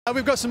And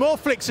we've got some more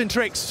flicks and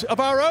tricks of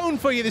our own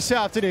for you this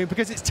afternoon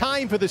because it's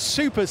time for the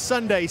Super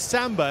Sunday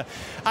Samba.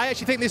 I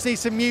actually think this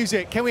needs some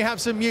music. Can we have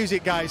some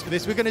music, guys, for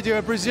this? We're going to do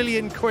a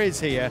Brazilian quiz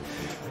here.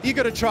 You've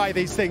got to try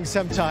these things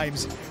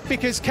sometimes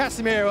because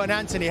Casemiro and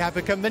Antony have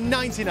become the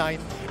 99th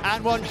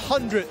and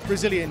 100th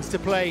Brazilians to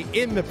play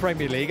in the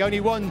Premier League. Only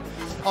one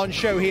on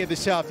show here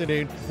this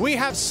afternoon. We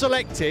have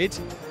selected,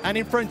 and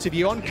in front of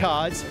you on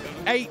cards,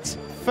 8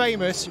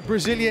 famous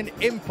Brazilian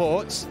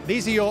imports.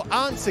 These are your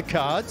answer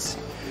cards.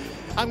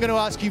 I'm going to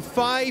ask you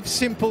 5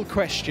 simple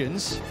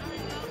questions.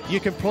 You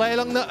can play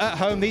along at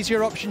home. These are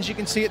your options you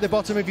can see at the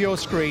bottom of your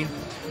screen.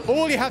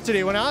 All you have to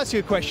do when I ask you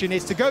a question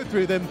is to go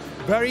through them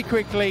very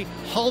quickly,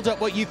 hold up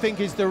what you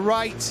think is the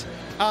right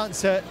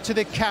answer to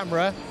the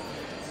camera.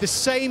 The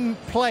same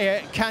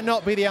player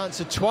cannot be the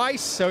answer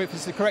twice, so if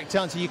it's the correct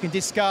answer, you can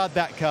discard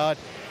that card.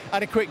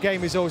 And a quick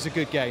game is always a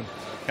good game.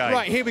 Okay.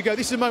 Right, here we go.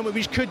 This is a moment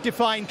which could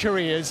define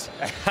careers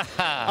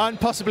and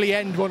possibly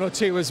end one or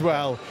two as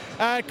well.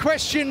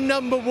 Question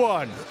number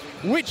 1.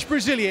 Which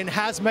Brazilian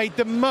has made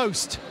the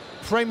most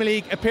Premier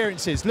League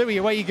appearances? Louis,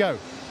 away you go.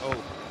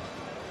 Oh.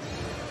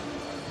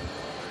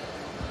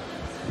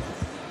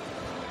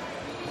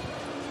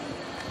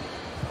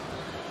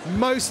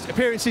 Most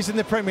appearances in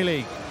the Premier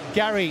League.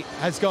 Gary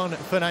has gone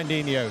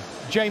Fernandinho.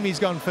 Jamie's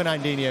gone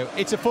Fernandinho.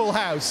 It's a full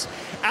house.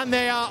 And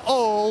they are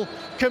all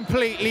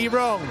completely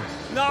wrong.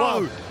 No!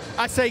 Well,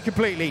 I say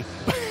completely.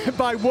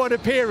 By one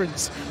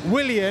appearance.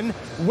 Willian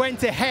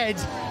went ahead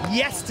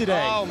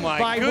yesterday. Oh my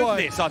by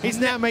goodness. One. He's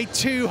now made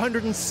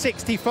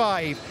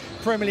 265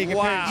 Premier League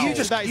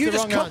appearances. You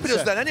just copied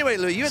us then anyway,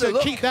 Louis. You had a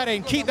look. Keep that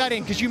in,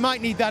 because you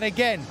might need that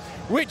again.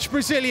 Which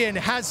Brazilian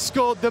has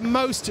scored the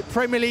most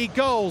Premier League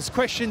goals?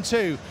 Question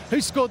 2.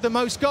 Who scored the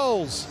most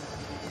goals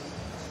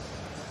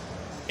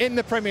in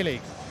the Premier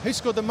League? Who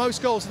scored the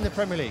most goals in the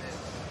Premier League?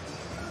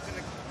 I'm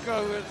going to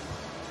go with...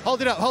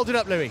 Hold it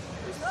up, Louis.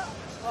 Is that?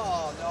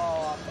 Oh,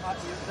 no,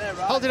 they're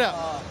right. Hold it up.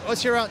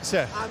 What's your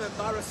answer? I'm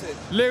embarrassing.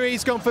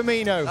 Louis' gone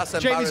Firmino. That's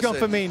Jamie's gone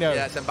Firmino.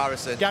 Yeah, it's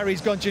embarrassing. Gary's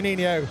gone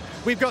Janino.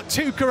 We've got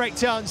 2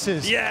 correct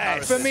answers.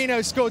 Yes.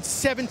 Firmino scored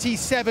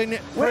 77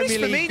 Premier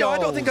League goals.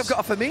 I don't think I've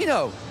got a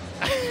Firmino.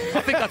 I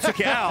think I took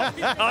it out.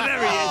 Oh, there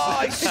he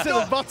is. He's at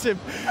the bottom.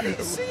 I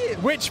didn't see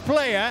him. Which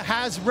player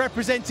has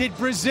represented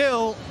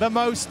Brazil the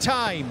most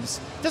times?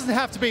 Doesn't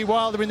have to be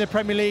while they're in the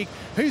Premier League.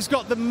 Who's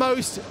got the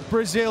most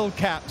Brazil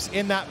caps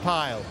in that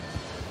pile?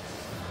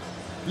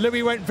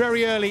 Louis went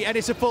very early, and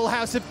it's a full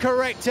house of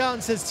correct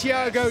answers.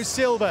 Thiago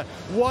Silva,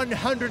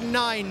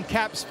 109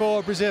 caps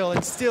for Brazil,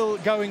 and still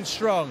going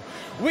strong.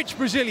 Which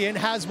Brazilian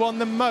has won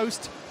the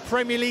most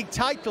Premier League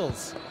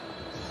titles?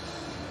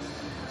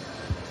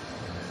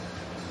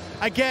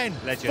 Again,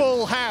 legend.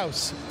 Full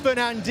house.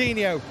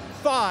 Fernandinho,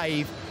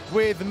 5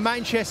 with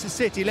Manchester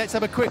City. Let's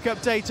have a quick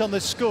update on the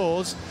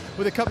scores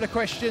with a couple of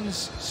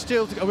questions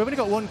still to go. We've only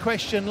got 1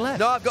 question left.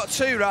 No, I've got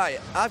 2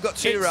 right. I've got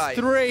 2 right.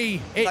 3.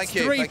 It's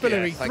 3 for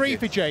Louis, 3 you.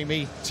 for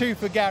Jamie, 2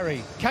 for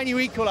Gary. Can you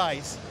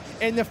equalise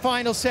in the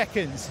final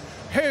seconds?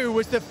 Who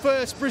was the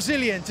first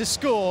Brazilian to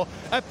score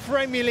a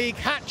Premier League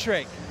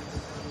hat-trick?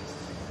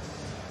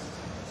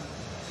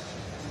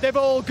 They've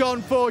all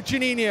gone for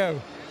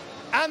Juninho.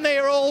 And they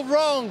are all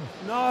wrong.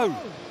 No.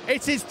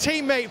 It's his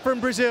teammate from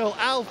Brazil,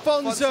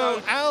 Alfonso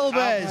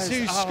Alves,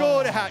 who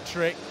scored a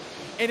hat-trick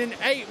in an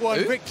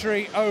 8-1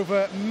 victory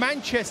over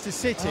Manchester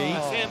City.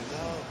 Oh,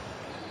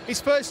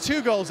 his first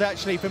 2 goals,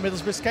 actually, for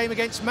Middlesbrough came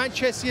against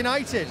Manchester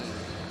United.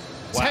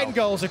 Wow. 10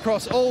 goals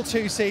across all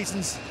 2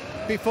 seasons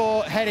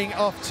before heading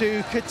off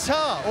to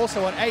Qatar.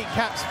 Also on 8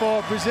 caps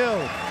for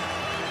Brazil.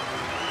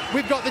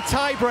 We've got the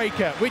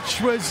tiebreaker,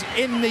 which was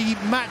in the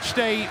match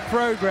day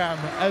programme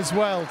as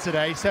well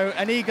today. So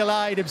an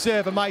eagle-eyed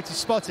observer might have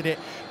spotted it.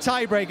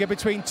 Tiebreaker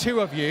between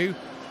 2 of you.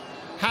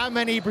 How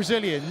many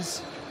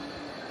Brazilians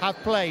have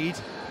played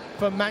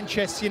for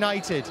Manchester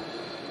United?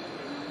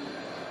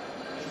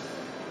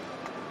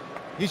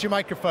 Use your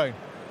microphone.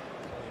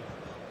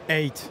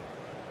 8.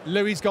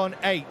 Louis gone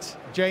 8.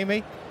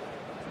 Jamie,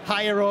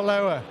 higher or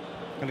lower?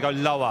 I'm going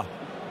to go lower.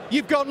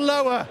 You've gone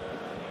lower.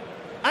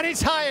 And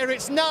it's higher,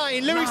 it's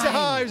 9. Louis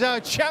Saha is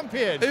our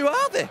champion. Who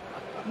are they?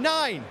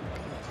 9.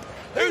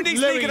 Who needs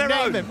Louis, league in their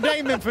own?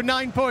 Name them for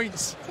 9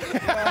 points.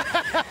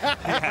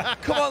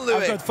 Come on, Louis.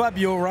 I've got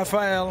Fabio,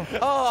 Rafael,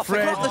 Fred. I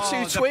forgot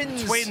the 2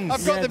 twins.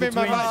 I've got them in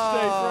my match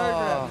day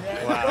programme.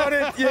 Wow. Got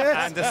it,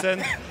 yes.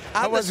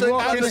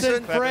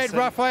 Anderson, Fred,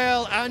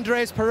 Rafael,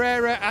 Andres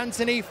Pereira,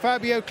 Antony,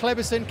 Fabio,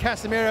 Cleberson,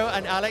 Casemiro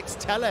and Alex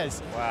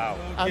Telles. Wow.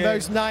 And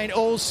those 9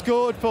 all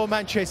scored for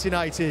Manchester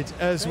United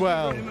as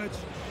well.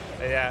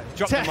 Yeah,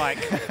 drop the mic.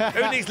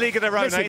 Who needs league of their own, Listen,